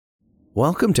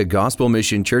Welcome to Gospel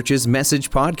Mission Church's Message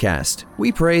Podcast.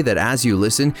 We pray that as you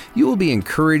listen, you will be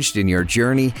encouraged in your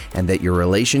journey and that your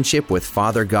relationship with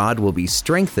Father God will be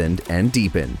strengthened and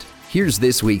deepened. Here's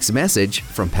this week's message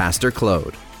from Pastor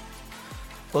Claude.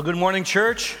 Well, good morning,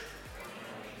 church.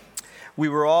 We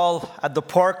were all at the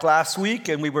park last week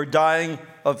and we were dying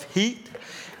of heat.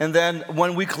 And then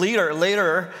 1 week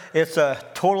later, it's a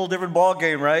total different ball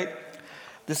game, right?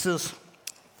 This is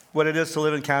what it is to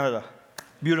live in Canada.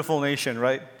 Beautiful nation,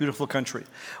 right? Beautiful country.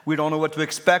 We don't know what to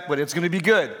expect, but it's going to be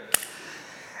good.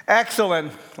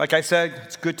 Excellent. Like I said,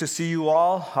 it's good to see you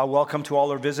all. Welcome to all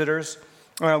our visitors.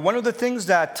 One of the things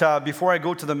that, before I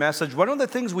go to the message, one of the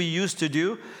things we used to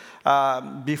do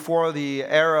before the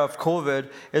era of COVID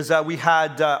is that we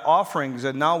had offerings,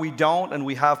 and now we don't, and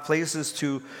we have places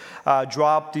to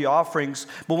drop the offerings.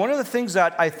 But one of the things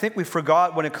that I think we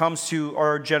forgot when it comes to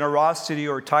our generosity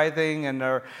or tithing and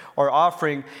our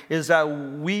offering is that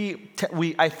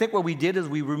I think what we did is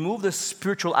we removed the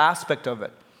spiritual aspect of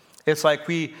it. It's like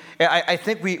I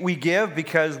think we give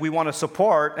because we want to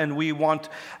support and we want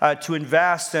to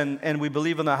invest and we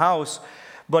believe in the house.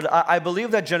 But I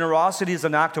believe that generosity is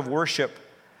an act of worship.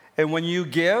 And when you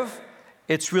give,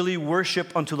 it's really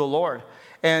worship unto the Lord.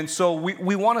 And so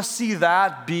we want to see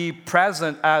that be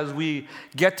present as we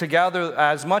get together,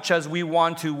 as much as we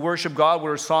want to worship God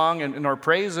with our song and our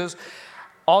praises.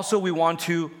 Also, we want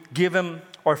to give Him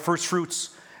our first fruits.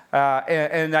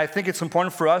 And I think it's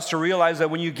important for us to realize that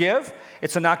when you give,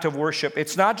 it's an act of worship.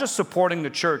 It's not just supporting the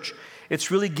church. It's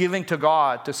really giving to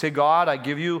God, to say, God, I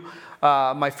give you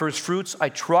my first fruits. I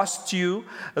trust you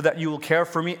that you will care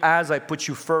for me as I put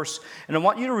you first. And I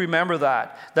want you to remember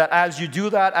that as you do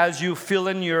that, as you fill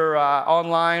in your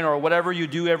online or whatever you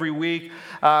do every week,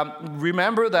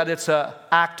 remember that it's an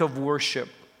act of worship.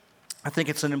 I think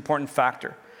it's an important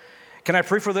factor. Can I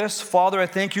pray for this? Father, I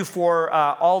thank you for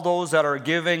all those that are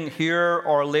giving here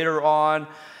or later on.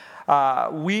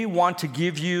 We want to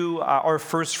give you our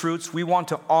first fruits. We want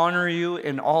to honor you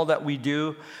in all that we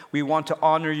do. We want to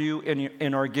honor you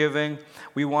in our giving.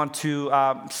 We want to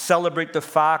celebrate the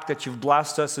fact that you've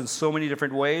blessed us in so many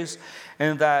different ways,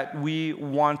 and that we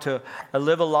want to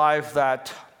live a life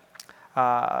that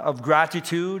of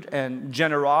gratitude and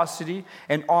generosity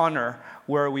and honor,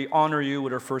 where we honor you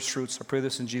with our first fruits. I pray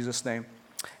this in Jesus' name.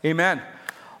 Amen.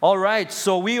 All right,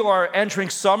 so we are entering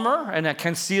summer, and I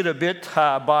can see it a bit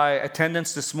by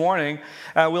attendance this morning.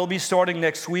 We'll be starting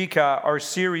next week our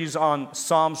series on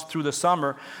Psalms through the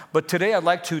summer. But today I'd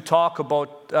like to talk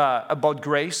about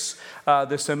grace,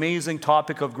 this amazing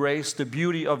topic of grace, the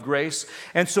beauty of grace.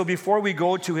 And so before we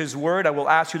go to His Word, I will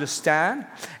ask you to stand,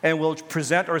 and we'll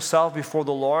present ourselves before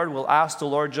the Lord. We'll ask the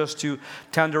Lord just to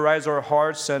tenderize our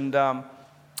hearts and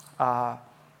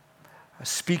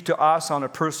speak to us on a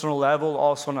personal level,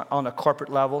 also on a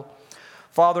corporate level.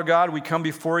 Father God, we come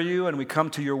before you and we come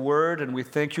to your word, and we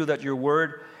thank you that your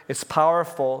word is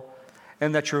powerful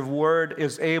and that your word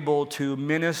is able to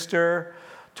minister,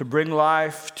 to bring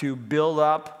life, to build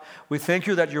up. We thank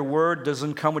you that your word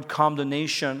doesn't come with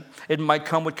condemnation. It might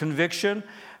come with conviction.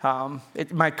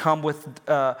 It might come with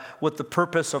the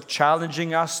purpose of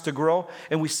challenging us to grow,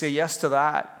 and we say yes to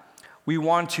that. We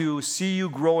want to see you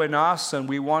grow in us, and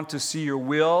we want to see your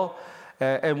will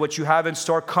and what you have in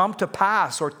store come to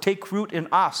pass or take root in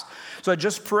us. So I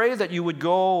just pray that you would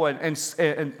go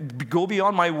and go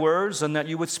beyond my words, and that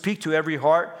you would speak to every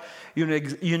heart.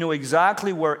 You know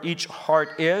exactly where each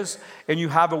heart is, and you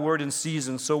have a word in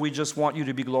season. So we just want you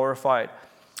to be glorified.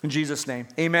 In Jesus' name,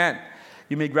 amen.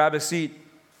 You may grab a seat.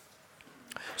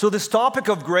 So this topic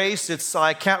of grace,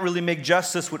 I can't really make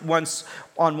justice with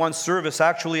on one service.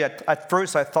 Actually, at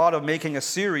first I thought of making a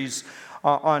series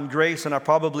on grace, and I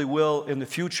probably will in the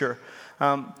future.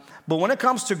 But when it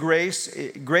comes to grace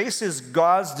is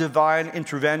God's divine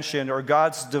intervention or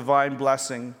God's divine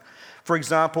blessing. For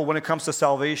example, when it comes to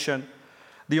salvation,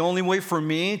 the only way for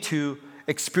me to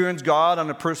experience God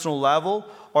on a personal level,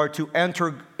 or to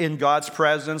enter in God's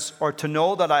presence, or to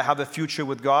know that I have a future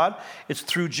with God, it's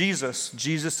through Jesus.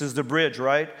 Jesus is the bridge,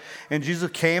 right? And Jesus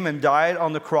came and died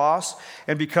on the cross,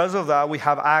 and because of that, we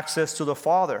have access to the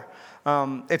Father.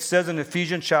 It says in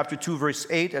Ephesians chapter 2, verse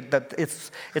 8, that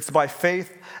it's by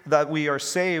faith that we are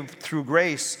saved through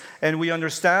grace. And we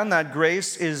understand that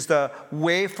grace is the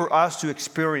way for us to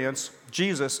experience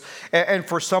Jesus. And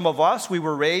for some of us, we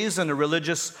were raised in a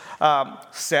religious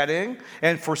setting.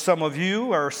 And for some of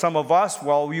you or some of us,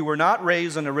 well, we were not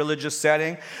raised in a religious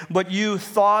setting, but you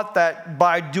thought that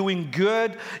by doing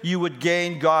good, you would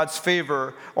gain God's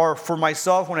favor. Or for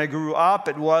myself, when I grew up,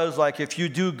 it was like if you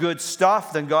do good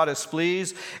stuff, then God is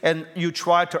pleased. And you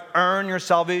try to earn your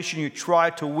salvation. You try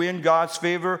to win God's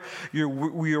favor.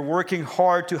 You're working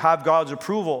hard to have God's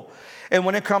approval. And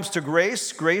when it comes to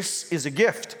grace, grace is a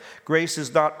gift. Grace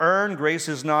is not earned. Grace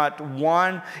is not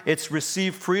won. It's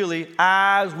received freely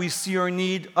as we see our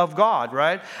need of God,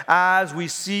 right? As we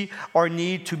see our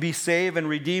need to be saved and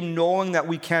redeemed, knowing that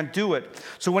we can't do it.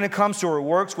 So when it comes to our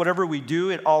works, whatever we do,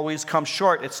 it always comes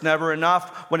short. It's never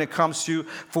enough when it comes to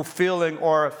fulfilling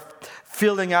or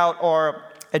filling out or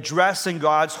addressing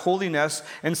God's holiness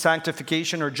and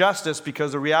sanctification or justice,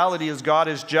 because the reality is God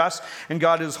is just and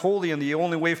God is holy, and the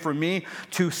only way for me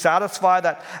to satisfy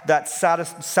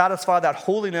that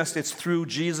holiness, it's through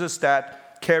Jesus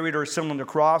that carried our sin on the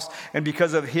cross, and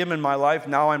because of Him in my life,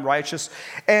 now I'm righteous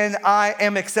and I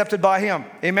am accepted by Him.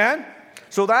 Amen?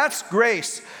 So that's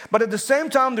grace. But at the same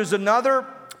time, there's another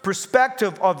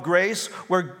perspective of grace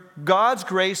where God's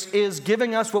grace is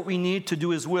giving us what we need to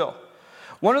do His will.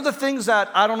 One of the things that,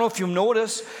 I don't know if you've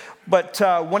noticed, but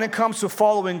when it comes to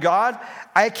following God,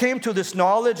 I came to this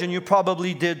knowledge, and you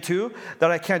probably did too,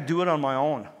 that I can't do it on my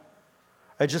own.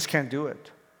 I just can't do it.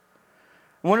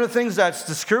 One of the things that's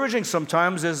discouraging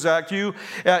sometimes is that you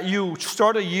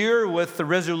start a year with a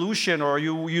resolution, or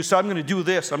you say, I'm going to do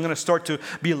this. I'm going to start to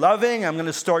be loving. I'm going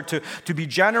to start to be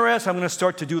generous. I'm going to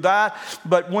start to do that.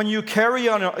 But when you carry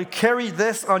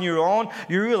this on your own,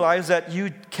 you realize that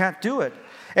you can't do it.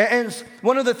 And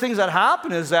one of the things that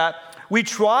happen is that we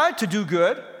try to do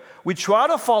good, we try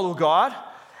to follow God,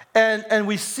 and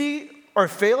we see our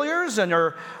failures and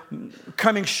our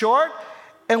coming short,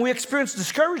 and we experience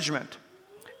discouragement.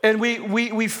 And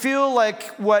we feel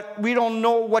like we don't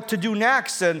know what to do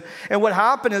next. And what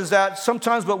happens is that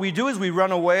sometimes what we do is we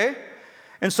run away,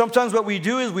 and sometimes what we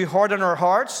do is we harden our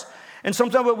hearts. And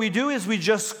sometimes what we do is we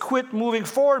just quit moving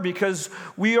forward because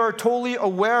we are totally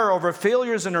aware of our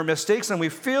failures and our mistakes, and we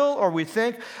feel or we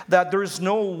think that there's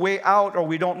no way out, or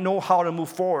we don't know how to move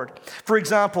forward. For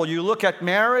example, you look at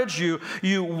marriage, you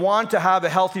want to have a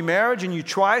healthy marriage, and you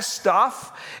try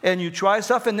stuff, and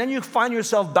then you find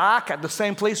yourself back at the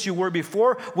same place you were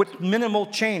before with minimal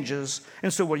changes.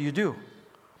 And so what do?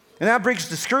 And that brings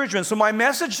discouragement. So my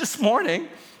message this morning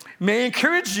may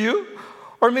encourage you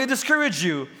or may discourage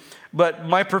you. But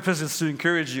my purpose is to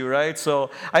encourage you, right? So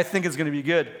I think it's going to be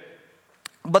good.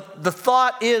 But the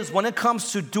thought is, when it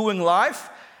comes to doing life,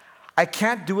 I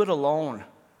can't do it alone.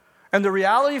 And the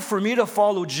reality for me to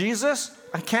follow Jesus,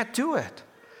 I can't do it.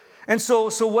 And so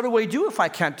what do I do if I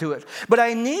can't do it? But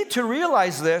I need to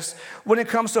realize this when it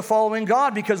comes to following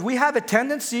God, because we have a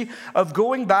tendency of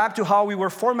going back to how we were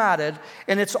formatted,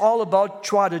 and it's all about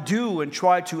try to do and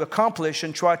try to accomplish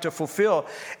and try to fulfill.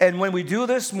 And when we do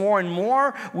this more and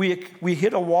more, we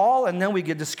hit a wall, and then we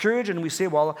get discouraged, and we say,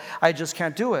 well, I just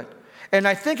can't do it. And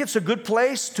I think it's a good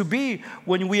place to be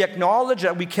when we acknowledge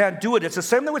that we can't do it. It's the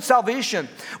same thing with salvation.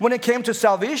 When it came to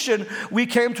salvation, we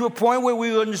came to a point where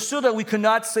we understood that we could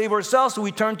not save ourselves, so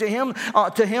we turned to Him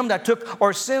that took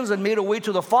our sins and made a way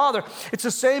to the Father. It's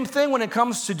the same thing when it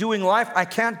comes to doing life. I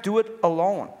can't do it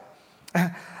alone.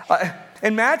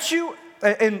 In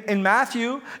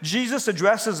Matthew, Jesus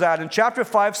addresses that. In chapter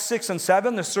 5, 6, and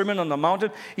 7, the Sermon on the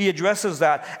Mountain, He addresses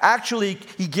that. Actually,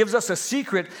 He gives us a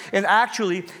secret, and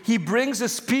actually, He brings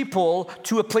His people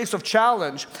to a place of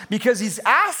challenge, because He's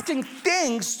asking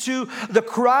things to the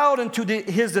crowd and to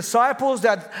His disciples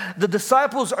that the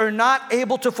disciples are not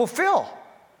able to fulfill.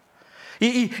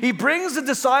 He brings the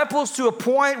disciples to a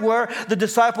point where the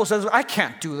disciple says, I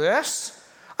can't do this.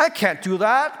 I can't do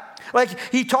that.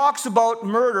 Like, He talks about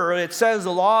murder. It says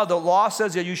the law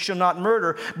says that you should not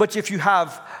murder. But if you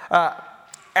have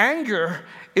anger,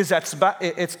 it's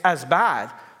as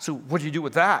bad. So what do you do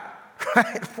with that?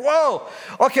 Right? Whoa.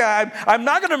 Okay, I'm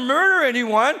not going to murder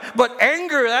anyone, but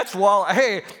anger,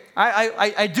 hey,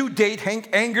 I do date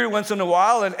anger once in a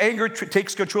while, and anger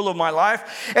takes control of my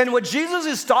life. And what Jesus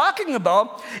is talking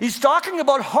about, He's talking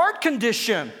about heart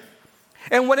condition.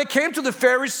 And when it came to the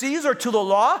Pharisees or to the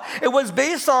law, it was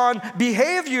based on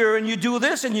behavior, and you do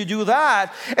this and you do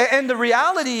that. And the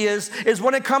reality is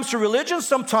when it comes to religion,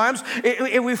 sometimes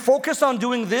we focus on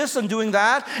doing this and doing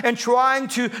that and trying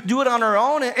to do it on our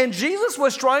own. And Jesus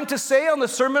was trying to say on the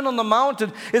Sermon on the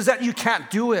Mountain is that you can't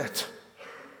do it.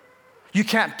 You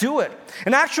can't do it.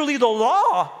 And actually the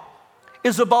law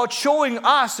is about showing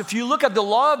us, if you look at the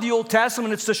law of the Old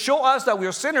Testament, it's to show us that we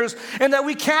are sinners and that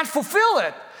we can't fulfill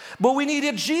it. But we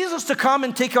needed Jesus to come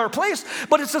and take our place.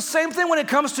 But it's the same thing when it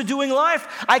comes to doing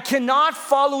life. I cannot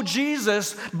follow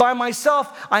Jesus by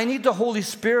myself. I need the Holy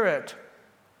Spirit.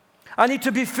 I need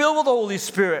to be filled with the Holy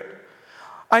Spirit.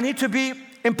 I need to be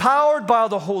empowered by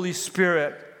the Holy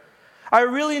Spirit. I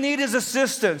really need His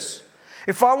assistance.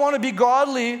 If I want to be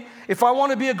godly, if I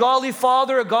want to be a godly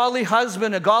father, a godly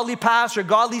husband, a godly pastor, a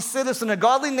godly citizen, a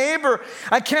godly neighbor,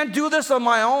 I can't do this on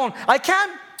my own. I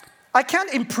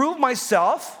can't improve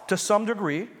myself to some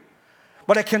degree,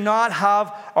 but I cannot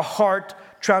have a heart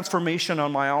transformation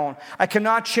on my own. I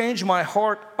cannot change my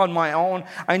heart on my own.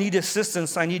 I need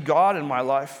assistance. I need God in my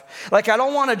life. Like, I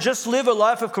don't want to just live a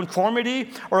life of conformity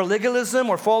or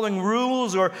legalism or following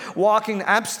rules or walking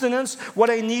abstinence. What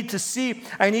I need to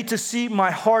see my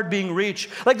heart being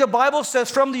reached. Like the Bible says,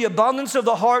 from the abundance of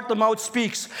the heart, the mouth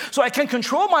speaks. So I can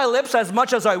control my lips as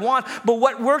much as I want, but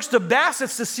what works the best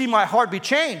is to see my heart be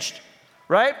changed.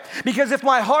 Right? Because if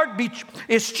my heart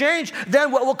is changed,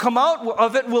 then what will come out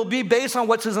of it will be based on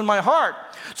what is in my heart.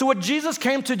 So what Jesus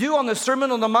came to do on the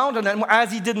Sermon on the Mount, and as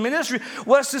He did ministry,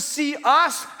 was to see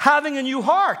us having a new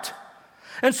heart.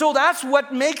 And so that's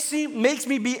what makes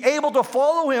me be able to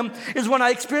follow Him, is when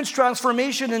I experience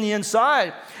transformation in the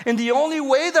inside. And the only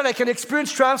way that I can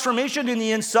experience transformation in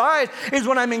the inside is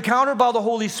when I'm encountered by the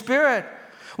Holy Spirit.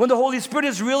 When the Holy Spirit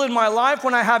is real in my life,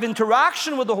 when I have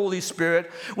interaction with the Holy Spirit,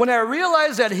 when I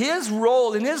realize that His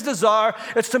role and His desire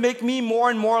is to make me more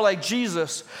and more like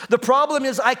Jesus. The problem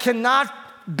is I cannot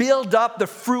build up the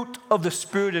fruit of the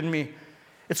Spirit in me.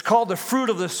 It's called the fruit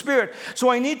of the Spirit. So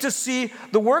I need to see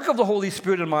the work of the Holy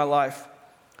Spirit in my life.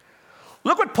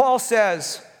 Look what Paul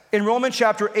says in Romans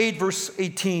chapter 8, verse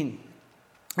 18.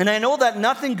 And I know that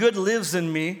nothing good lives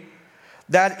in me,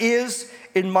 that is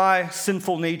in my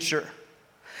sinful nature.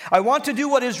 I want to do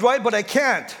what is right, but I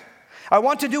can't. I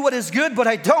want to do what is good, but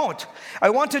I don't.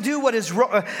 I want to do what is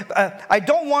wrong. I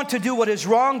don't want to do what is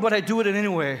wrong, but I do it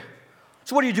anyway.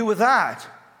 So what do you do with that?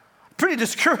 Pretty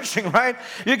discouraging, right?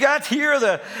 You got here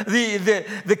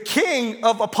the king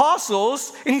of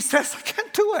apostles, and he says, I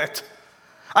can't do it.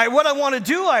 What I want to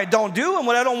do, I don't do, and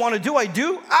what I don't want to do, I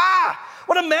do.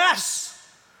 What a mess.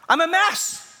 I'm a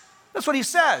mess. That's what he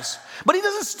says. But he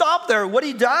doesn't stop there. What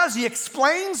he does, he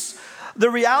explains the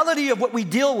reality of what we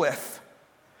deal with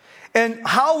and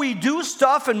how we do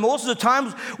stuff, and most of the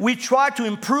times we try to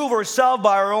improve ourselves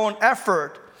by our own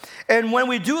effort. And when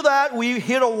we do that, we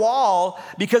hit a wall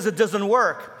because it doesn't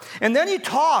work. And then he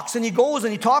talks and he goes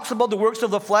and he talks about the works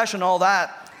of the flesh and all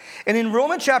that. And in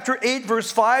Romans chapter 8,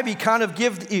 verse 5, he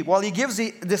gives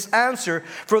this answer.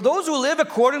 For those who live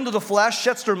according to the flesh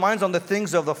set their minds on the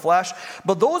things of the flesh,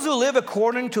 but those who live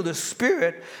according to the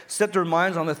Spirit set their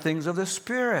minds on the things of the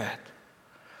Spirit.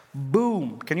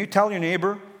 Boom. Can you tell your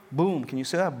neighbor? Boom. Can you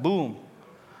say that? Boom.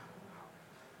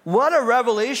 What a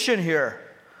revelation here.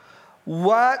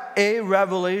 What a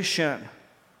revelation.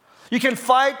 You can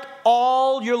fight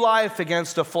all your life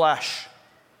against the flesh.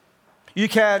 You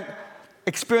can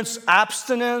experience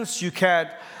abstinence. You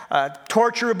can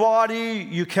torture your body.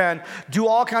 You can do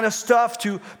all kind of stuff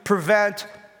to prevent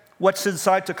what's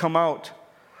inside to come out.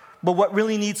 But what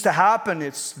really needs to happen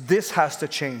is this has to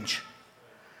change.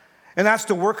 And that's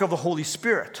the work of the Holy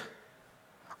Spirit.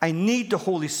 I need the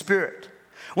Holy Spirit.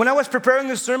 When I was preparing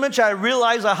this sermon, I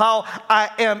realized how I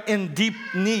am in deep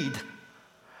need.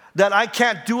 That I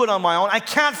can't do it on my own. I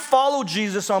can't follow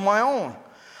Jesus on my own.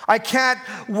 I can't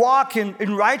walk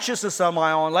in righteousness on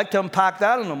my own. I'd like to unpack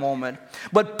that in a moment.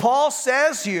 But Paul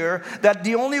says here that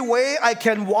the only way I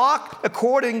can walk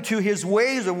according to His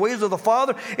ways, the ways of the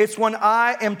Father, it's when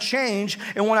I am changed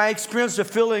and when I experience the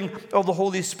filling of the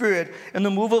Holy Spirit and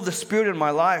the move of the Spirit in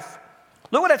my life.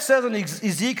 Look what it says in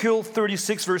Ezekiel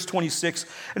 36, verse 26.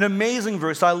 An amazing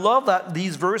verse. I love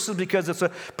these verses because it's a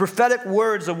prophetic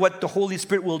words of what the Holy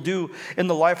Spirit will do in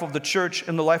the life of the church,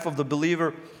 in the life of the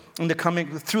believer,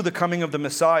 through the coming of the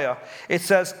Messiah. It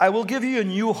says, I will give you a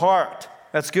new heart.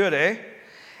 That's good, eh?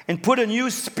 And put a new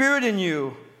spirit in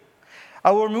you.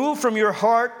 I will remove from your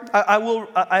heart, I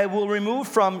will remove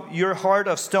from your heart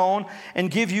of stone and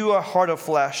give you a heart of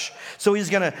flesh. So He's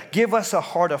going to give us a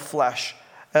heart of flesh.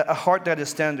 A heart that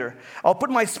is tender. I'll put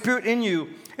my spirit in you.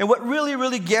 And what really,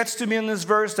 really gets to me in this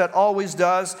verse, that always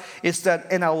does, is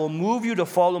that, and I will move you to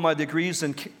follow my decrees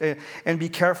and be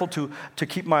careful to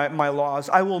keep my laws.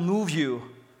 I will move you.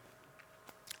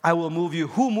 I will move you.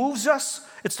 Who moves us?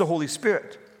 It's the Holy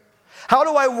Spirit. How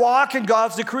do I walk in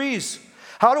God's decrees?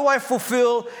 How do I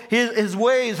fulfill His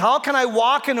ways? How can I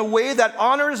walk in a way that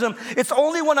honors Him? It's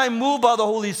only when I move by the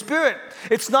Holy Spirit.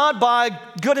 It's not by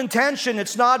good intention.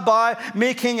 It's not by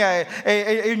making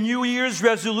a New Year's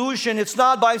resolution. It's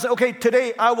not by saying, okay,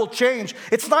 today I will change.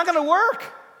 It's not going to work.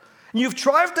 You've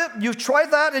tried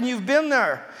that, and you've been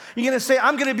there. You're going to say,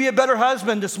 I'm going to be a better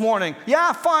husband this morning.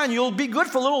 Yeah, fine, you'll be good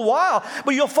for a little while,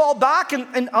 but you'll fall back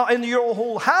in your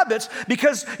whole habits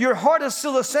because your heart is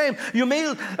still the same. You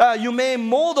may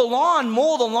mow the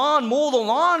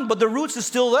lawn, but the roots is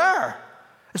still there.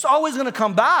 It's always going to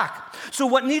come back. So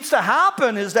what needs to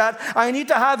happen is that I need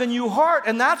to have a new heart,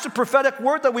 and that's a prophetic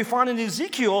word that we find in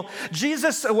Ezekiel.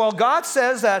 God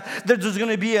says that there's going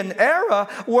to be an era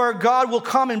where God will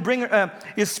come and bring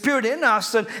His Spirit in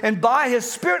us, and by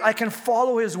His Spirit I can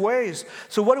follow His ways.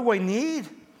 So what do I need?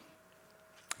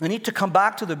 I need to come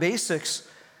back to the basics,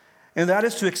 and that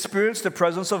is to experience the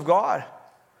presence of God.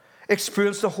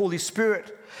 Experience the Holy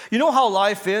Spirit. You know how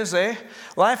life is, eh?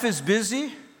 Life is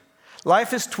busy.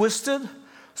 Life is twisted,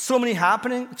 so many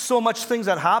happening, so much things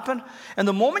that happen. And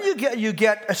the moment you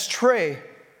get astray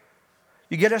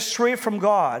from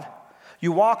God,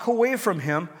 you walk away from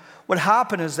Him, what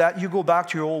happens is that you go back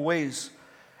to your old ways.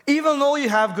 Even though you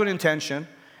have good intention,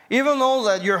 even though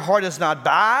that your heart is not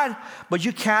bad, but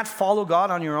you can't follow God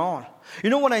on your own.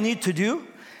 You know what I need to do?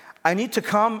 I need to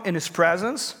come in His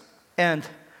presence and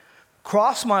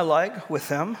cross my leg with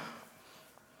Him,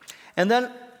 and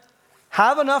then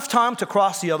have enough time to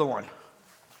cross the other one.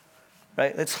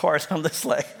 Right? It's hard on this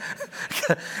leg.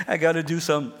 I got to do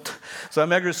some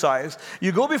exercise.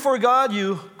 You go before God,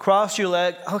 you cross your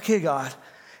leg. Okay, God,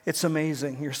 it's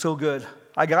amazing. You're so good.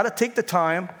 I got to take the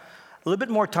time, a little bit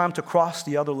more time to cross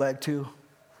the other leg too.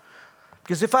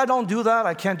 Because if I don't do that,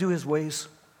 I can't do His ways.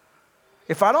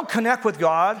 If I don't connect with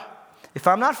God, if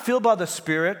I'm not filled by the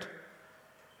Spirit,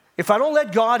 if I don't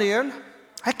let God in,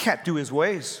 I can't do His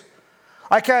ways.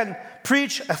 I can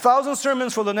preach 1,000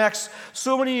 sermons for the next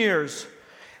so many years.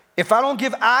 If I don't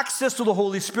give access to the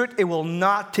Holy Spirit, it will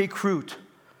not take root.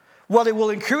 Well, it will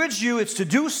encourage you, it's to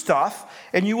do stuff,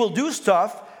 and you will do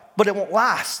stuff, but it won't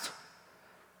last.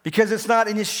 Because it's not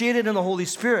initiated in the Holy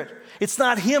Spirit. It's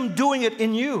not Him doing it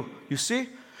in you, you see?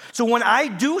 So when I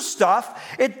do stuff,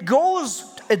 it goes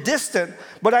a distance,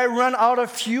 but I run out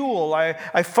of fuel.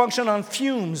 I function on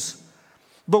fumes.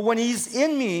 But when He's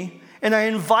in me, and I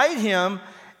invite Him,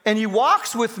 and He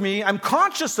walks with me, I'm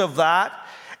conscious of that,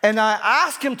 and I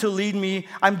ask Him to lead me,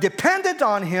 I'm dependent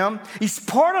on Him, He's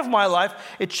part of my life,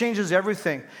 it changes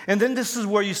everything. And then this is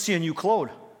where you see a new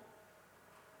clothes.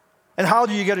 And how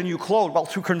do you get a new clothes? Well,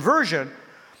 through conversion,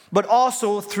 but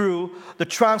also through the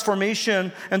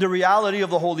transformation and the reality of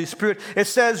the Holy Spirit. It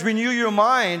says, renew your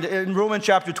mind in Romans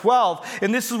chapter 12.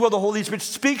 And this is where the Holy Spirit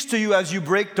speaks to you as you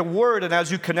break the word and as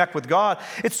you connect with God.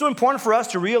 It's so important for us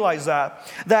to realize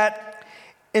that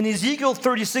in Ezekiel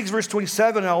 36, verse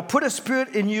 27, I'll put a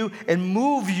spirit in you and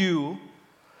move you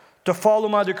to follow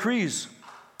my decrees.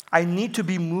 I need to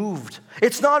be moved.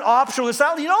 It's not optional. It's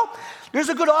not, there's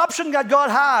a good option that God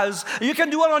has. You can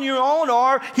do it on your own,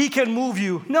 or He can move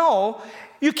you. No,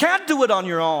 you can't do it on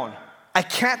your own. I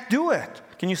can't do it.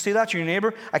 Can you say that to your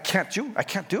neighbor? I can't do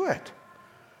it.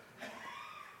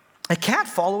 I can't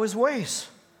follow His ways.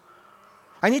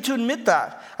 I need to admit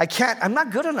that. I'm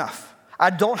not good enough. I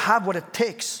don't have what it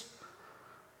takes.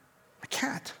 I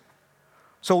can't.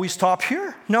 So we stop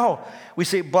here? No. We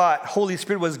say, but Holy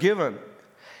Spirit was given.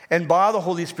 And by the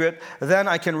Holy Spirit, then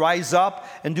I can rise up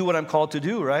and do what I'm called to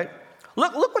do, right?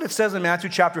 Look what it says in Matthew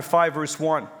chapter 5, verse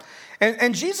 1.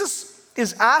 And Jesus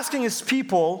is asking His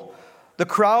people, the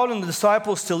crowd and the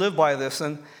disciples, to live by this.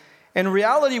 And in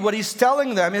reality, what He's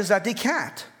telling them is that they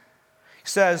can't. He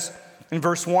says in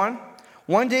verse 1,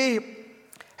 one day,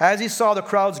 as He saw the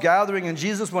crowds gathering, and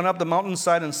Jesus went up the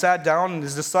mountainside and sat down, and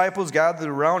His disciples gathered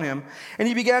around Him, and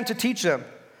He began to teach them.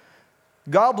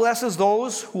 God blesses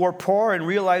those who are poor and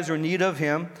realize their need of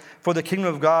Him, for the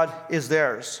kingdom of God is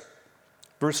theirs.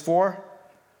 Verse 4,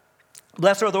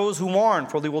 blessed are those who mourn,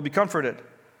 for they will be comforted.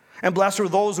 And blessed are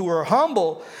those who are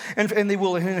humble, and they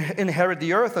will inherit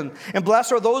the earth. And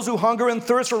blessed are those who hunger and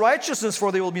thirst for righteousness,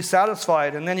 for they will be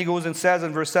satisfied. And then He goes and says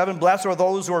in verse 7, blessed are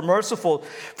those who are merciful,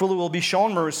 for they will be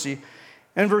shown mercy.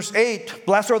 And verse 8,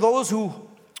 blessed are those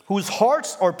whose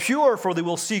hearts are pure, for they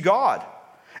will see God.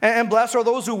 And blessed are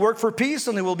those who work for peace,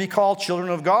 and they will be called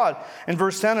children of God. In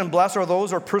verse 10, and blessed are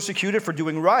those who are persecuted for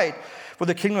doing right, for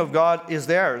the kingdom of God is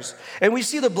theirs. And we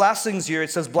see the blessings here. It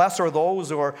says, blessed are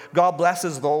those, or God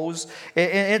blesses those.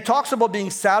 And it talks about being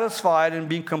satisfied and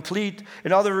being complete.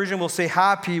 In other version, we'll say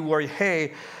happy, where,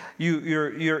 hey,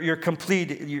 you're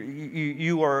complete.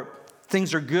 You are,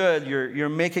 things are good. You're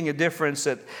making a difference,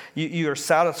 that you are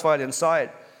satisfied inside.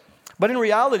 But in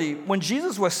reality, when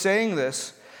Jesus was saying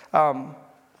this,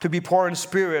 to be poor in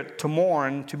spirit, to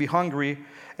mourn, to be hungry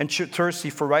and thirsty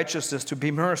for righteousness, to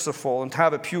be merciful and to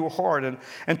have a pure heart,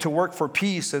 and to work for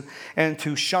peace and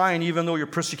to shine even though you're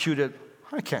persecuted.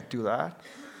 I can't do that.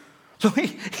 So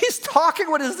he's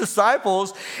talking with his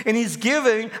disciples, and he's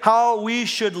giving how we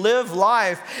should live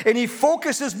life. And he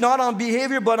focuses not on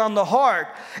behavior, but on the heart.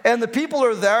 And the people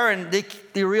are there, and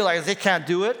they realize they can't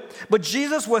do it. But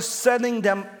Jesus was setting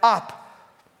them up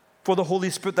for the Holy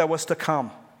Spirit that was to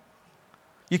come.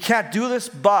 You can't do this,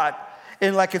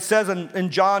 and like it says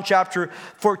in John chapter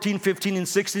 14, 15, and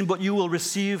 16, but you will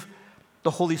receive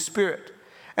the Holy Spirit.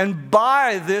 And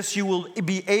by this, you will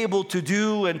be able to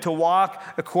do and to walk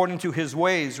according to his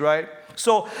ways, right?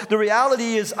 So the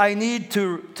reality is I need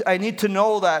to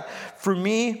know that for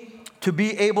me to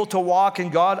be able to walk in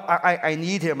God, I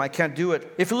need him. I can't do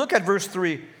it. If you look at verse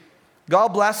 3, God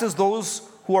blesses those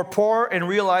who are poor and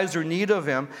realize their need of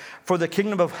him, for the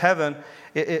kingdom of heaven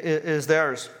is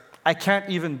theirs. I can't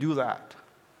even do that.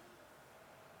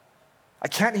 I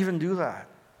can't even do that.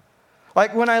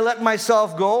 Like when I let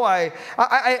myself go, I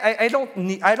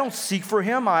don't seek for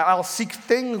him. I'll seek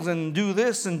things and do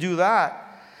this and do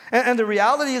that. And the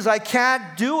reality is I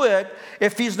can't do it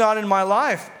if he's not in my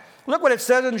life. Look what it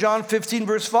says in John 15,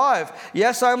 verse 5.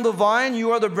 Yes, I am the vine,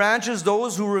 you are the branches,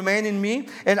 those who remain in me,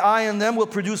 and I in them will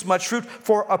produce much fruit.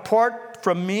 For apart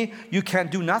from me, you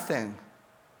can't do nothing.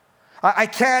 I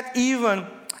can't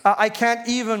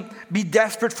even be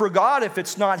desperate for God if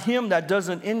it's not him that does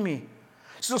it in me.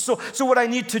 So what I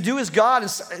need to do is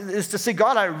to say,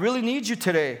 God, I really need you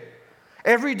today.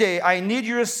 Every day, I need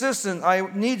your assistance. I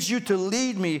need you to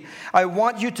lead me. I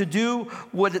want you to do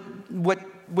what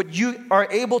you are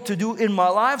able to do in my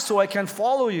life so I can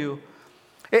follow you.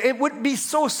 It would be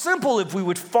so simple if we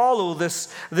would follow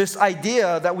this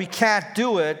idea that we can't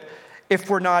do it if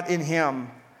we're not in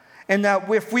him. And that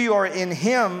if we are in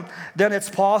him, then it's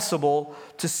possible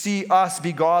to see us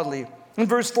be godly. In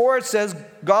verse 4, it says,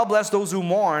 God bless those who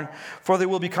mourn, for they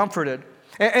will be comforted.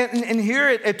 And here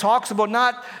it talks about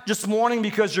not just mourning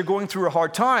because you're going through a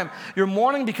hard time. You're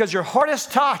mourning because your heart is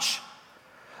touched.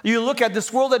 You look at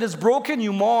this world that is broken,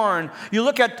 you mourn. You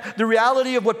look at the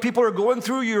reality of what people are going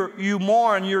through, you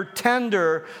mourn. You're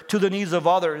tender to the needs of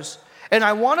others. And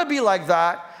I want to be like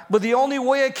that, but the only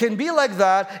way I can be like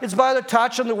that is by the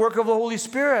touch and the work of the Holy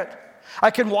Spirit. I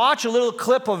can watch a little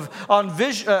clip from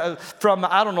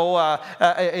I don't know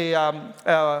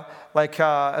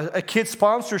a kid's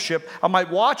sponsorship. I might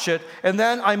watch it and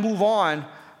then I move on.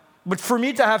 But for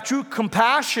me to have true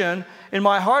compassion in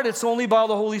my heart, it's only by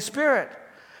the Holy Spirit.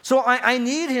 So I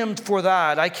need him for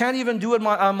that. I can't even do it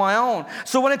on my own.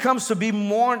 So when it comes to be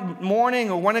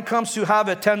mourning or when it comes to have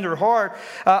a tender heart,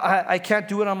 I can't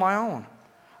do it on my own.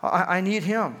 I need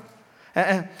him.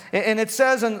 And it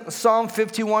says in Psalm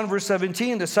 51, verse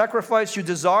 17, the sacrifice you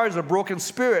desire is a broken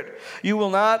spirit. You will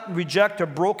not reject a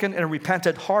broken and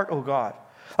repentant heart, O God.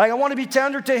 Like I want to be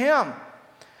tender to him.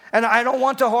 And I don't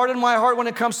want to harden my heart when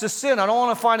it comes to sin. I don't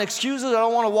want to find excuses. I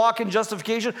don't want to walk in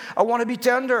justification. I want to be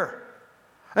tender.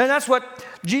 And that's what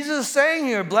Jesus is saying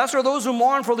here. Blessed are those who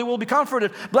mourn, for they will be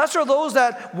comforted. Blessed are those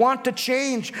that want to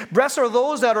change. Blessed are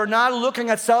those that are not looking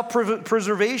at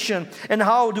self-preservation. And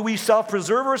how do we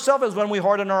self-preserve ourselves? Is when we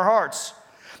harden our hearts.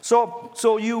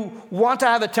 So you want to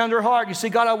have a tender heart. You say,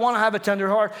 God, I want to have a tender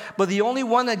heart. But the only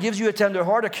one that gives you a tender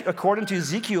heart, according to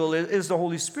Ezekiel, is the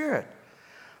Holy Spirit.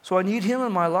 So I need him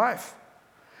in my life.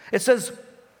 It says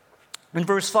in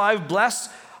verse 5,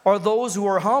 blessed are those who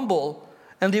are humble,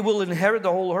 and they will inherit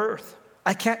the whole earth.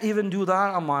 I can't even do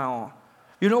that on my own.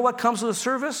 You know what comes with the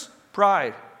service?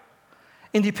 Pride.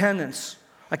 Independence.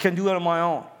 I can't do it on my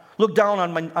own. Look down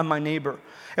on my neighbor.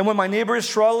 And when my neighbor is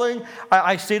struggling,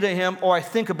 I say to him, or I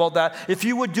think about that, if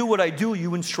you would do what I do,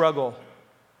 you wouldn't struggle.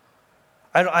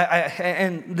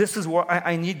 And this is where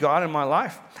I need God in my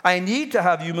life. I need to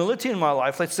have humility in my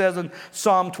life. It says in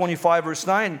Psalm 25, verse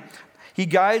 9, he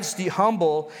guides the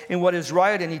humble in what is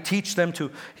right, and he teaches them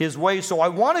to his ways. So I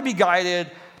want to be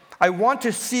guided. I want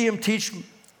to see him teach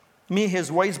me his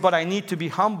ways, but I need to be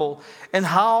humble. And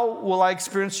how will I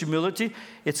experience humility?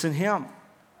 It's in him.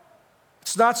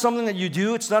 It's not something that you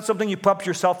do. It's not something you pump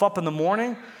yourself up in the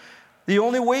morning. The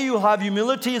only way you'll have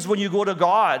humility is when you go to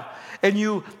God and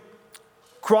you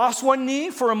cross one knee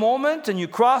for a moment and you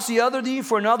cross the other knee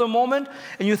for another moment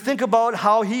and you think about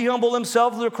how he humbled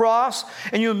himself to the cross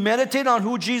and you meditate on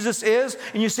who Jesus is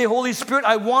and you say, Holy Spirit,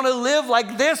 I want to live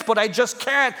like this, but I just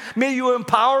can't. May you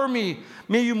empower me.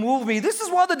 May you move me. This is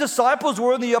why the disciples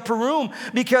were in the upper room,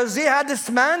 because they had this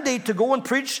mandate to go and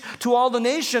preach to all the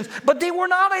nations, but they were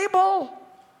not able.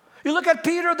 You look at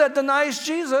Peter that denies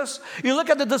Jesus. You look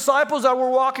at the disciples that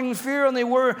were walking in fear and they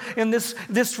were in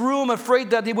this room afraid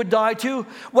that they would die too.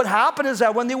 What happened is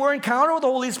that when they were encountered with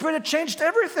the Holy Spirit, it changed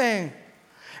everything.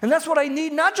 And that's what I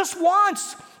need, not just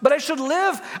once, But I should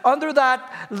live under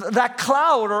that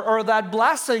cloud or that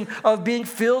blessing of being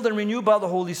filled and renewed by the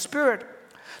Holy Spirit.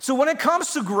 So when it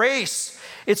comes to grace,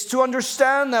 it's to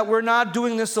understand that we're not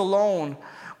doing this alone,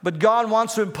 but God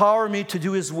wants to empower me to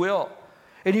do His will.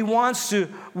 And He wants to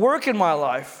work in my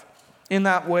life in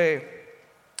that way.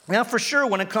 Now, for sure,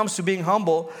 when it comes to being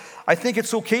humble, I think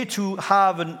it's okay to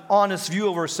have an honest view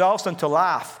of ourselves and to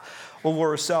laugh over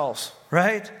ourselves,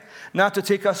 right? Not to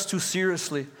take us too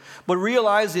seriously. But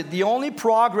realize that the only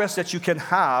progress that you can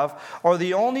have, or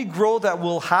the only growth that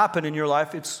will happen in your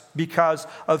life, it's because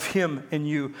of Him in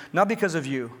you, not because of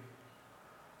you.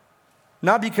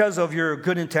 Not because of your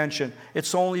good intention.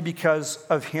 It's only because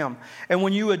of Him. And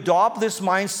when you adopt this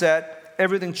mindset,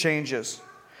 everything changes.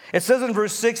 It says in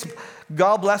verse 6,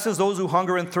 God blesses those who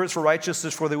hunger and thirst for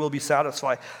righteousness, for they will be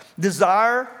satisfied.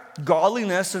 Desire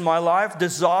godliness in my life.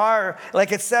 Desire,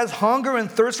 like it says, hunger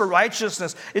and thirst for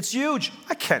righteousness. It's huge.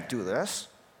 I can't do this.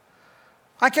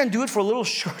 I can do it for a little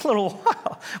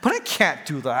while, but I can't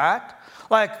do that.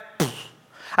 Like,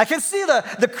 I can see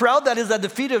the crowd that is at the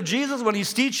feet of Jesus when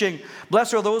He's teaching.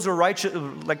 Blessed are those who are righteous,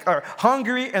 are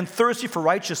hungry and thirsty for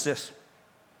righteousness.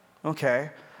 Okay,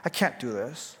 I can't do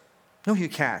this. No, you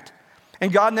can't.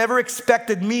 And God never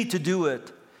expected me to do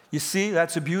it. You see,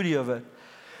 that's the beauty of it.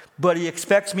 But He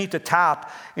expects me to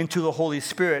tap into the Holy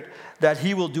Spirit, that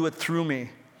He will do it through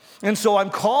me. And so I'm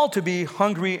called to be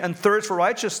hungry and thirst for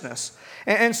righteousness.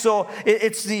 And so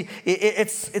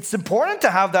it's important to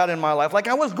have that in my life. Like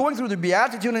I was going through the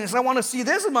Beatitude and I said, I want to see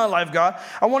this in my life, God.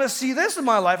 I want to see this in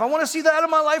my life. I want to see that in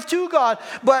my life too, God.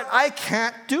 But I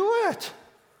can't do it.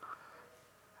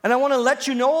 And I want to let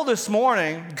you know this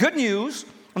morning, good news,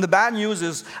 and the bad news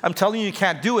is I'm telling you you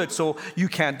can't do it, so you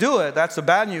can't do it. That's the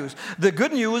bad news. The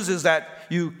good news is that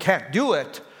you can't do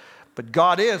it, but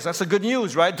God is. That's the good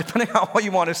news, right? Depending on how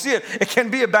you want to see it. It can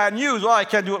be a bad news. Oh, I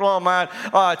can't do it. Oh, man.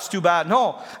 Oh, it's too bad.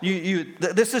 No,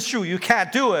 this is true. You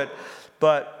can't do it,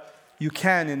 but you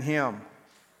can in Him.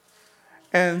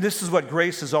 And this is what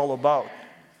grace is all about.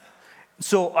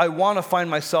 So I want to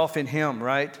find myself in Him,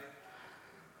 right?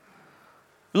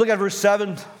 Look at verse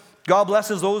 7. God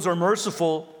blesses those who are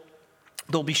merciful.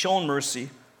 They'll be shown mercy.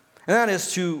 And that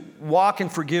is to walk in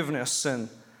forgiveness and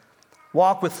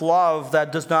walk with love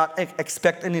that does not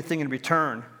expect anything in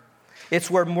return.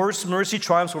 It's where mercy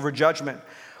triumphs over judgment.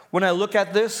 When I look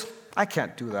at this, I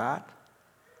can't do that.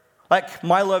 Like,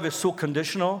 my love is so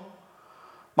conditional.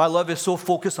 My love is so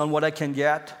focused on what I can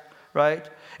get, right?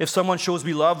 If someone shows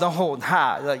me love, then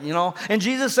And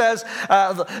Jesus says,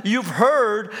 you've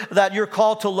heard that you're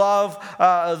called to love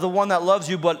the one that loves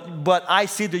you, but I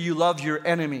see that you love your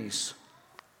enemies.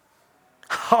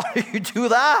 How do you do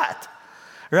that?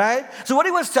 Right? So what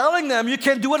He was telling them, you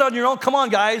can't do it on your own. Come on,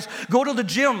 guys, go to the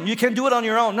gym. You can do it on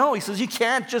your own. No, He says you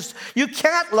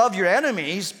can't love your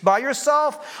enemies by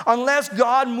yourself unless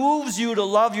God moves you to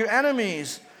love your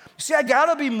enemies. You see, I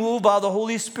got to be moved by the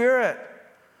Holy Spirit.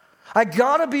 I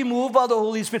got to be moved by the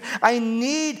Holy Spirit. I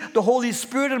need the Holy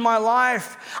Spirit in my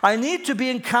life. I need to be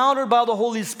encountered by the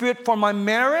Holy Spirit for my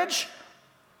marriage,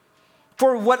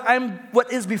 for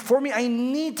what is before me. I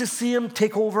need to see Him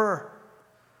take over.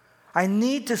 I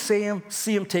need to see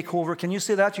Him take over. Can you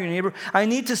say that to your neighbor? I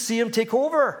need to see Him take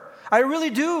over. I really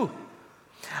do.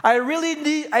 I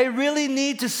really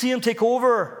need to see Him take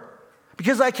over,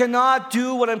 because I cannot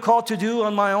do what I'm called to do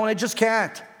on my own. I just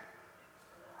can't.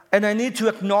 And I need to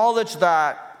acknowledge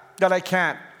that I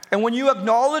can't. And when you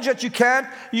acknowledge that you can't,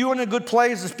 you're in a good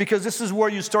place, because this is where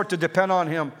you start to depend on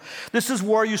Him. This is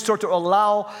where you start to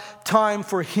allow time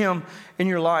for Him in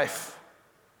your life.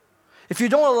 If you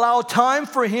don't allow time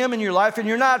for Him in your life, and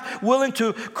you're not willing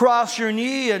to cross your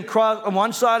knee and cross on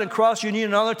one side and cross your knee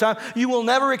another time, you will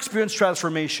never experience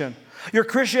transformation. Your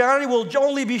Christianity will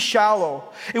only be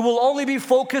shallow. It will only be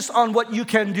focused on what you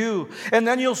can do. And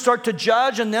then you'll start to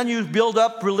judge, and then you build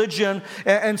up religion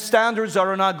and standards that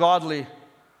are not godly.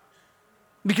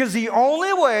 Because the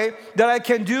only way that I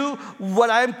can do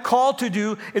what I'm called to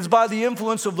do is by the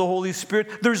influence of the Holy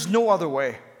Spirit. There's no other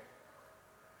way.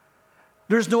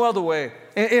 There's no other way.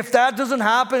 And if that doesn't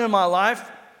happen in my life,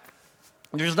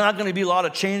 there's not going to be a lot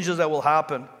of changes that will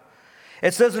happen.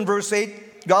 It says in verse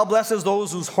 8, God blesses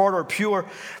those whose heart are pure,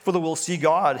 for they will see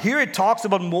God. Here it talks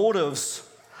about motives.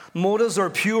 Motives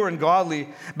are pure and godly,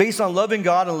 based on loving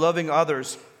God and loving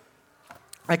others.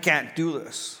 I can't do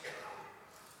this.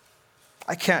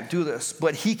 I can't do this,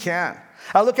 but He can.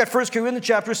 I look at 1 Corinthians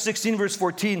chapter 16, verse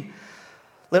 14.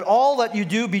 Let all that you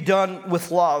do be done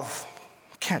with love.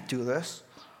 I can't do this.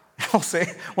 I'll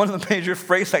say one of the major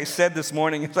phrases I said this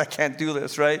morning is I can't do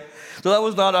this, right? So that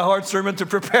was not a hard sermon to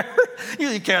prepare.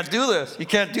 You can't do this. You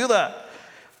can't do that.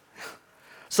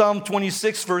 Psalm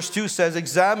 26 verse 2 says,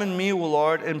 examine me, O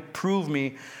Lord, and prove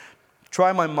me.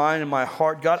 Try my mind and my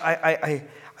heart. God, I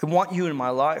want you in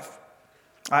my life.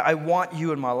 I want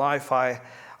you in my life. I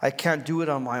can't do it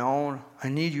on my own. I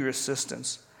need your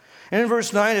assistance. And in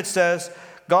verse 9 it says,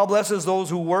 God blesses those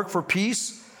who work for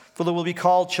peace, for they will be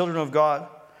called children of God.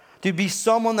 To be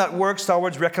someone that works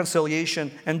towards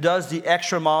reconciliation and does the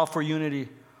extra mile for unity.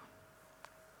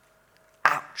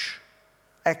 Ouch.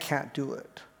 I can't do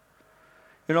it.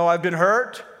 You know, I've been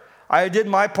hurt. I did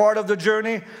my part of the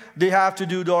journey. They have to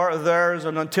do theirs.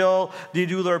 And until they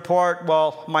do their part,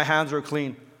 well, my hands are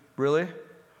clean. Really?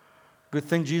 Good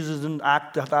thing Jesus didn't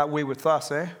act that way with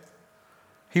us, eh?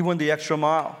 He went the extra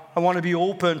mile. I want to be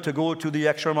open to go to the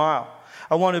extra mile.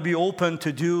 I want to be open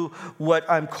to do what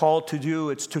I'm called to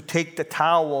do. It's to take the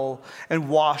towel and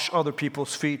wash other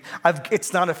people's feet.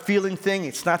 It's not a feeling thing.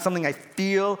 It's not something I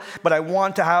feel, but I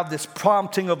want to have this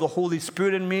prompting of the Holy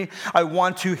Spirit in me. I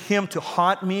want Him to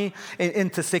haunt me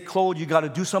and to say, Claude, you got to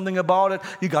do something about it.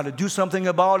 You got to do something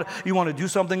about it. You want to do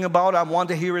something about it. I want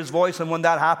to hear His voice, and when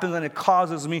that happens, then it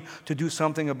causes me to do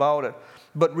something about it.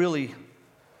 But really,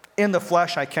 in the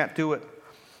flesh, I can't do it.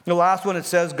 The last one, it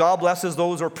says, God blesses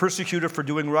those who are persecuted for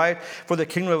doing right, for the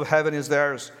kingdom of heaven is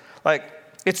theirs. Like,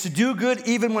 it's to do good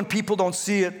even when people don't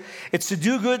see it. It's to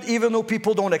do good even though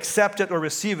people don't accept it or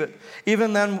receive it.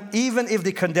 Even if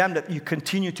they condemn it, you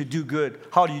continue to do good.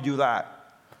 How do you do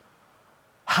that?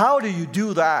 How do you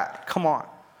do that? Come on.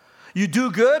 You do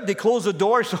good, they close the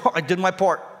door, so I did my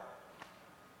part.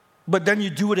 But then you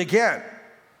do it again.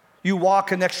 You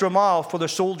walk an extra mile for the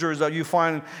soldiers that you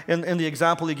find in the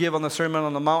example He gave on the Sermon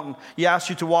on the Mountain. He asks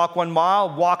you to walk 1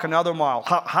 mile, walk another mile.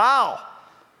 How?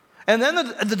 And then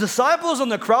the disciples in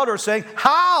the crowd are saying,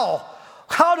 how?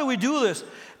 How do we do this?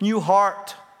 New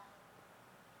heart,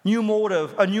 new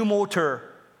motive, a new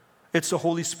motor. It's the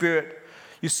Holy Spirit.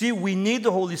 You see, we need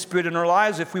the Holy Spirit in our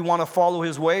lives if we want to follow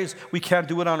His ways. We can't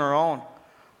do it on our own.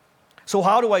 So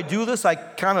how do I do this? I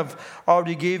kind of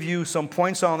already gave you some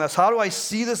points on this. How do I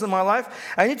see this in my life?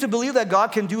 I need to believe that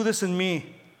God can do this in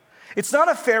me. It's not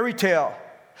a fairy tale.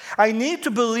 I need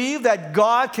to believe that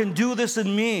God can do this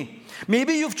in me.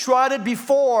 Maybe you've tried it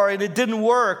before and it didn't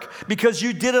work because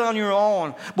you did it on your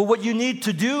own. But what you need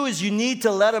to do is you need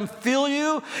to let Him fill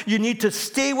you. You need to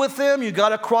stay with Him. You got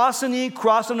to cross a knee,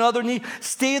 cross another knee.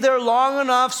 Stay there long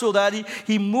enough so that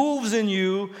He moves in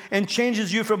you and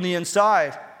changes you from the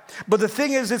inside. But the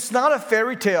thing is, it's not a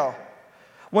fairy tale.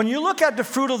 When you look at the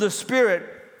fruit of the Spirit,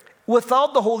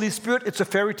 without the Holy Spirit, it's a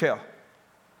fairy tale.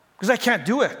 Because I can't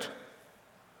do it.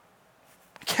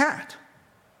 I can't.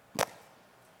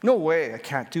 No way, I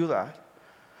can't do that.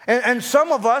 And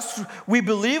some of us, we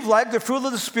believe like the fruit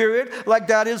of the Spirit, like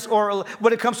that is, or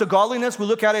when it comes to godliness, we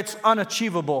look at it, it's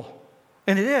unachievable.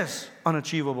 And it is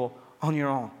unachievable on your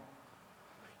own.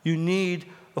 You need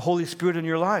the Holy Spirit in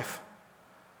your life.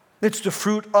 It's the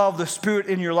fruit of the Spirit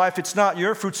in your life. It's not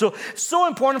your fruit. So it's so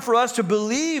important for us to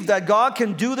believe that God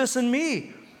can do this in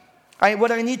me.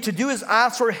 What I need to do is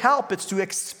ask for help. It's to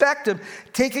expect Him,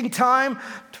 taking time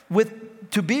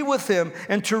to be with Him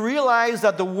and to realize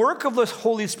that the work of the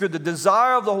Holy Spirit, the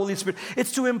desire of the Holy Spirit,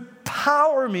 it's to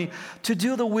empower me to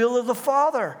do the will of the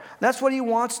Father. That's what He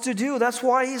wants to do. That's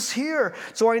why He's here.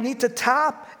 So I need to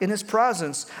tap in His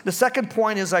presence. The second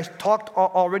point is, I talked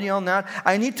already on that,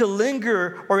 I need to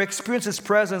linger or experience His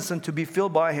presence and to be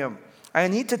filled by Him. I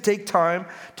need to take time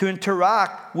to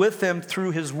interact with Him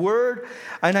through His Word,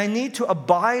 and I need to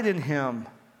abide in Him.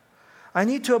 I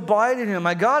need to abide in Him.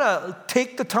 I gotta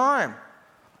take the time.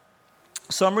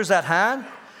 Summer's at hand,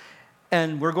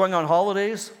 and we're going on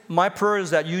holidays. My prayer is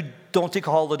that you don't take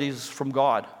holidays from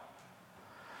God.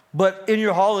 But in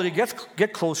your holiday,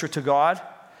 get closer to God.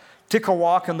 Take a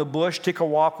walk in the bush. Take a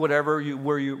walk wherever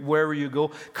you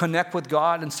go. Connect with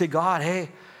God and say, God, hey,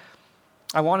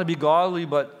 I want to be godly,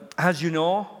 but as you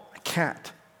know, I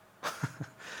can't.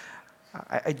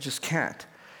 I just can't.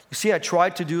 You see, I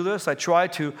tried to do this. I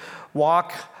tried to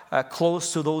walk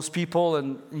close to those people,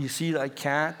 and you see, I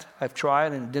can't. I've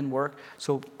tried, and it didn't work.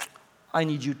 So I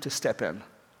need you to step in.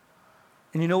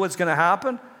 And you know what's going to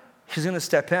happen? He's going to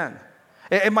step in.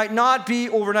 It might not be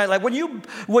overnight. Like when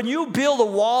you build a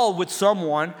wall with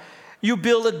someone, you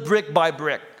build it brick by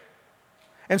brick.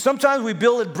 And sometimes we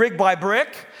build it brick by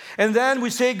brick, and then we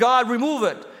say, God, remove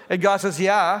it. And God says,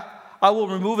 yeah, I will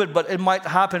remove it, but it might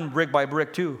happen brick by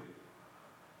brick too.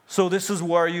 So this is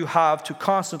where you have to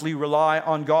constantly rely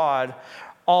on God.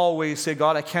 Always say,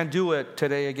 God, I can't do it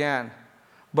today again.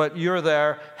 But you're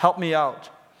there, help me out.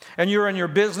 And you're in your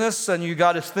business and you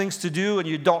got things to do and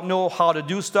you don't know how to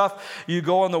do stuff. You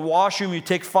go in the washroom, you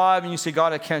take 5 and you say,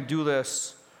 God, I can't do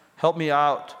this. Help me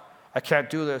out. I can't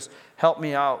do this. Help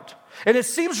me out. And it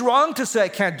seems wrong to say I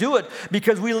can't do it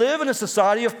because we live in a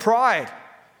society of pride.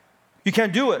 You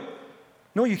can't do it.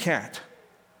 No, you can't.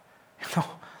 No,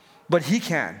 but he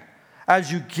can,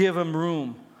 as you give him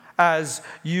room, as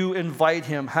you invite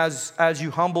him, as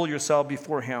you humble yourself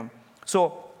before him.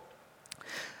 So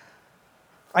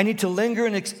I need to linger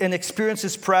and experience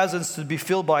his presence to be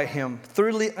filled by him.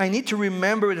 Thirdly, I need to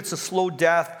remember it's a slow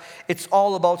death. It's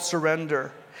all about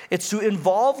surrender. It's to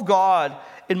involve God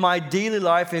in my daily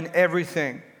life in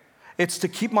everything. It's to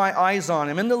keep my eyes on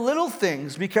him in the little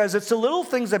things, because it's the little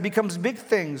things that becomes big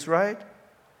things, right?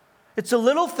 It's the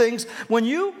little things.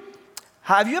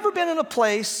 Have you ever been in a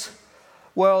place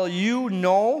where you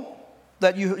know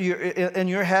that you're in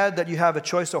your head that you have a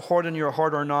choice to harden your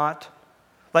heart or not?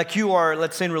 Like you are,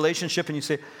 let's say, in a relationship, and you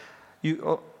say,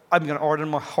 I'm going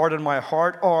to harden my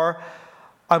heart, or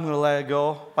I'm going to let it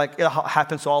go. Like it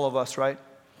happens to all of us, right?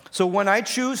 So when I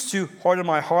choose to harden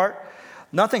my heart,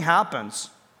 nothing happens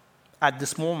at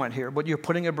this moment here, but you're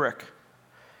putting a brick.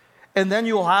 And then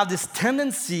you'll have this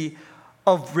tendency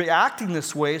of reacting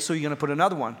this way, so you're going to put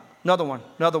another one. Another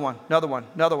one.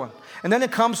 And then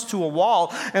it comes to a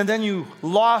wall, and then you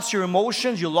lost your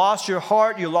emotions, you lost your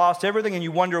heart, you lost everything, and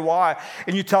you wonder why.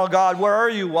 And you tell God, where are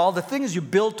you? Well, the thing is you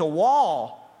built a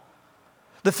wall.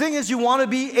 The thing is you want to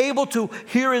be able to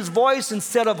hear his voice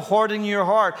instead of hardening your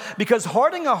heart, because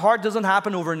hardening a heart doesn't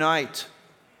happen overnight.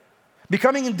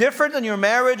 Becoming indifferent in your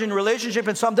marriage and relationship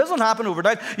and something doesn't happen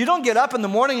overnight. You don't get up in the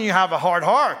morning and you have a hard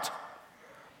heart.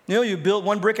 You build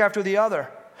one brick after the other.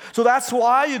 So that's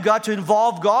why you got to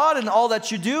involve God in all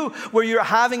that you do, where you're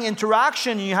having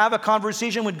interaction and you have a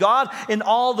conversation with God in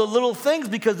all the little things,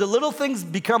 because the little things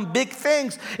become big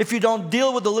things if you don't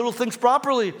deal with the little things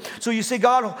properly. So you say,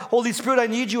 God, Holy Spirit, I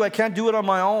need you. I can't do it on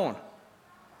my own.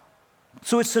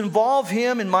 So it's to involve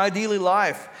him in my daily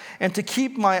life and to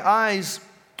keep my eyes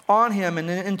on him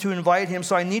and to invite him.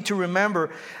 So I need to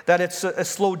remember that it's a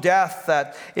slow death,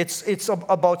 that it's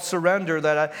about surrender,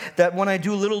 that when I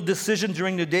do little decisions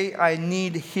during the day, I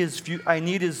need his view, I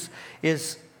need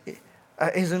his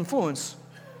influence.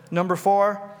 Number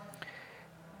 4,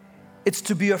 it's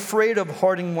to be afraid of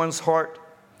hardening one's heart,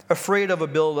 afraid of a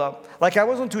buildup. Like I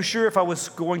wasn't too sure if I was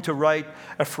going to write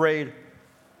afraid.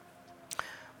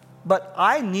 But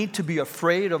I need to be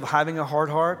afraid of having a hard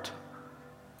heart.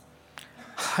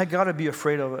 I got to be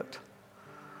afraid of it.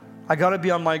 I got to be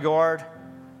on my guard.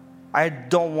 I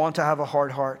don't want to have a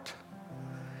hard heart.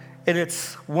 And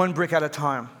it's one brick at a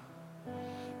time.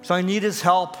 So I need his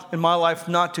help in my life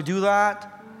not to do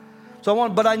that.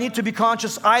 But I need to be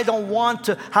conscious. I don't want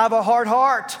to have a hard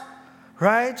heart,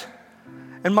 right?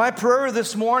 And my prayer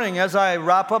this morning, as I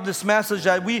wrap up this message,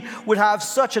 that we would have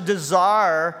such a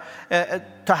desire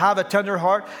to have a tender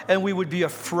heart, and we would be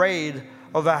afraid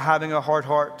of having a hard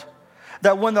heart.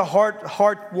 That when the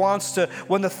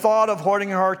when the thought of hardening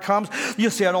your heart comes, you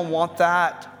say, I don't want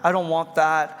that. I don't want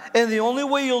that. And the only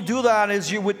way you'll do that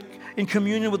is in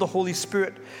communion with the Holy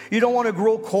Spirit. You don't want to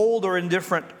grow cold or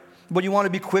indifferent, but you want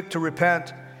to be quick to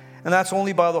repent. And that's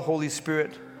only by the Holy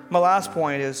Spirit. My last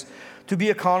point is to be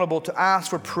accountable, to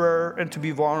ask for prayer, and to be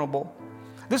vulnerable.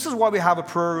 This is why we have a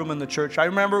prayer room in the church. I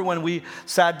remember when we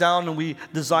sat down and we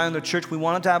designed the church, we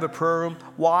wanted to have a prayer room.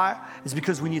 Why? It's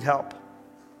because we need help.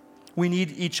 We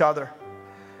need each other.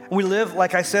 We live,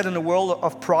 like I said, in a world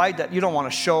of pride that you don't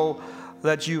want to show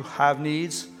that you have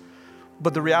needs.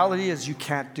 But the reality is you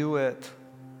can't do it.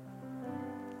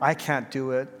 I can't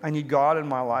do it. I need God in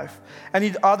my life. I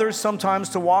need others sometimes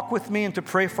to walk with me and to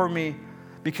pray for me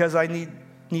because I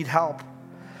need help.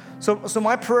 So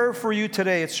my prayer for you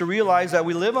today is to realize that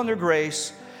we live under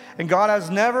grace, and God has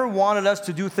never wanted us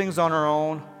to do things on our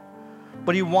own,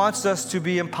 but he wants us to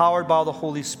be empowered by the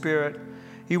Holy Spirit.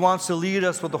 He wants to lead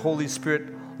us with the Holy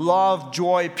Spirit. Love,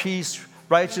 joy, peace,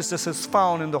 righteousness is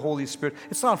found in the Holy Spirit.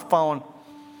 It's not found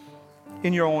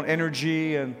in your own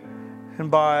energy and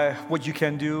by what you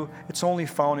can do. It's only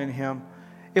found in him.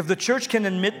 If the church can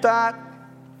admit that,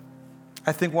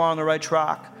 I think we're on the right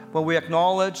track. When we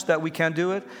acknowledge that we can't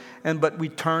do it, but we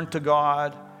turn to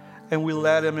God and we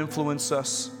let him influence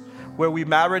us. Where we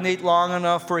marinate long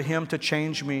enough for him to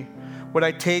change me. Where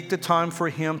I take the time for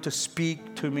him to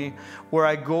speak to me. Where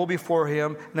I go before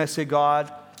him and I say,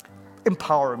 God,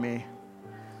 empower me.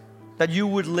 That you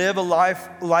would live a life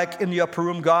like in the upper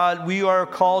room. God, we are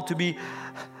called to be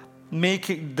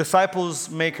disciples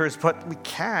makers, but we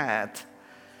can't.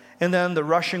 And then the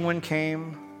rushing wind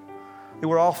came. They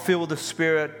were all filled with the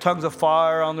Spirit, tongues of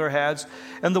fire on their heads.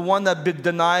 And the one that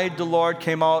denied the Lord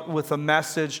came out with a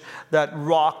message that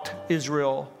rocked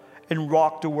Israel and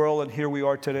rocked the world. And here we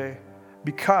are today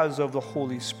because of the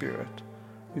Holy Spirit.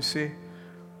 You see?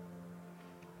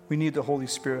 We need the Holy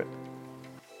Spirit.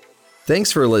 Thanks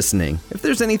for listening. If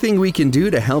there's anything we can do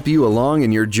to help you along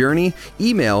in your journey,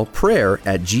 email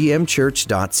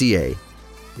prayer@gmchurch.ca.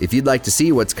 If you'd like to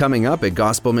see what's coming up at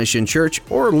Gospel Mission Church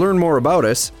or learn more about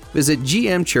us, visit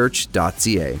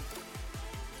gmchurch.ca.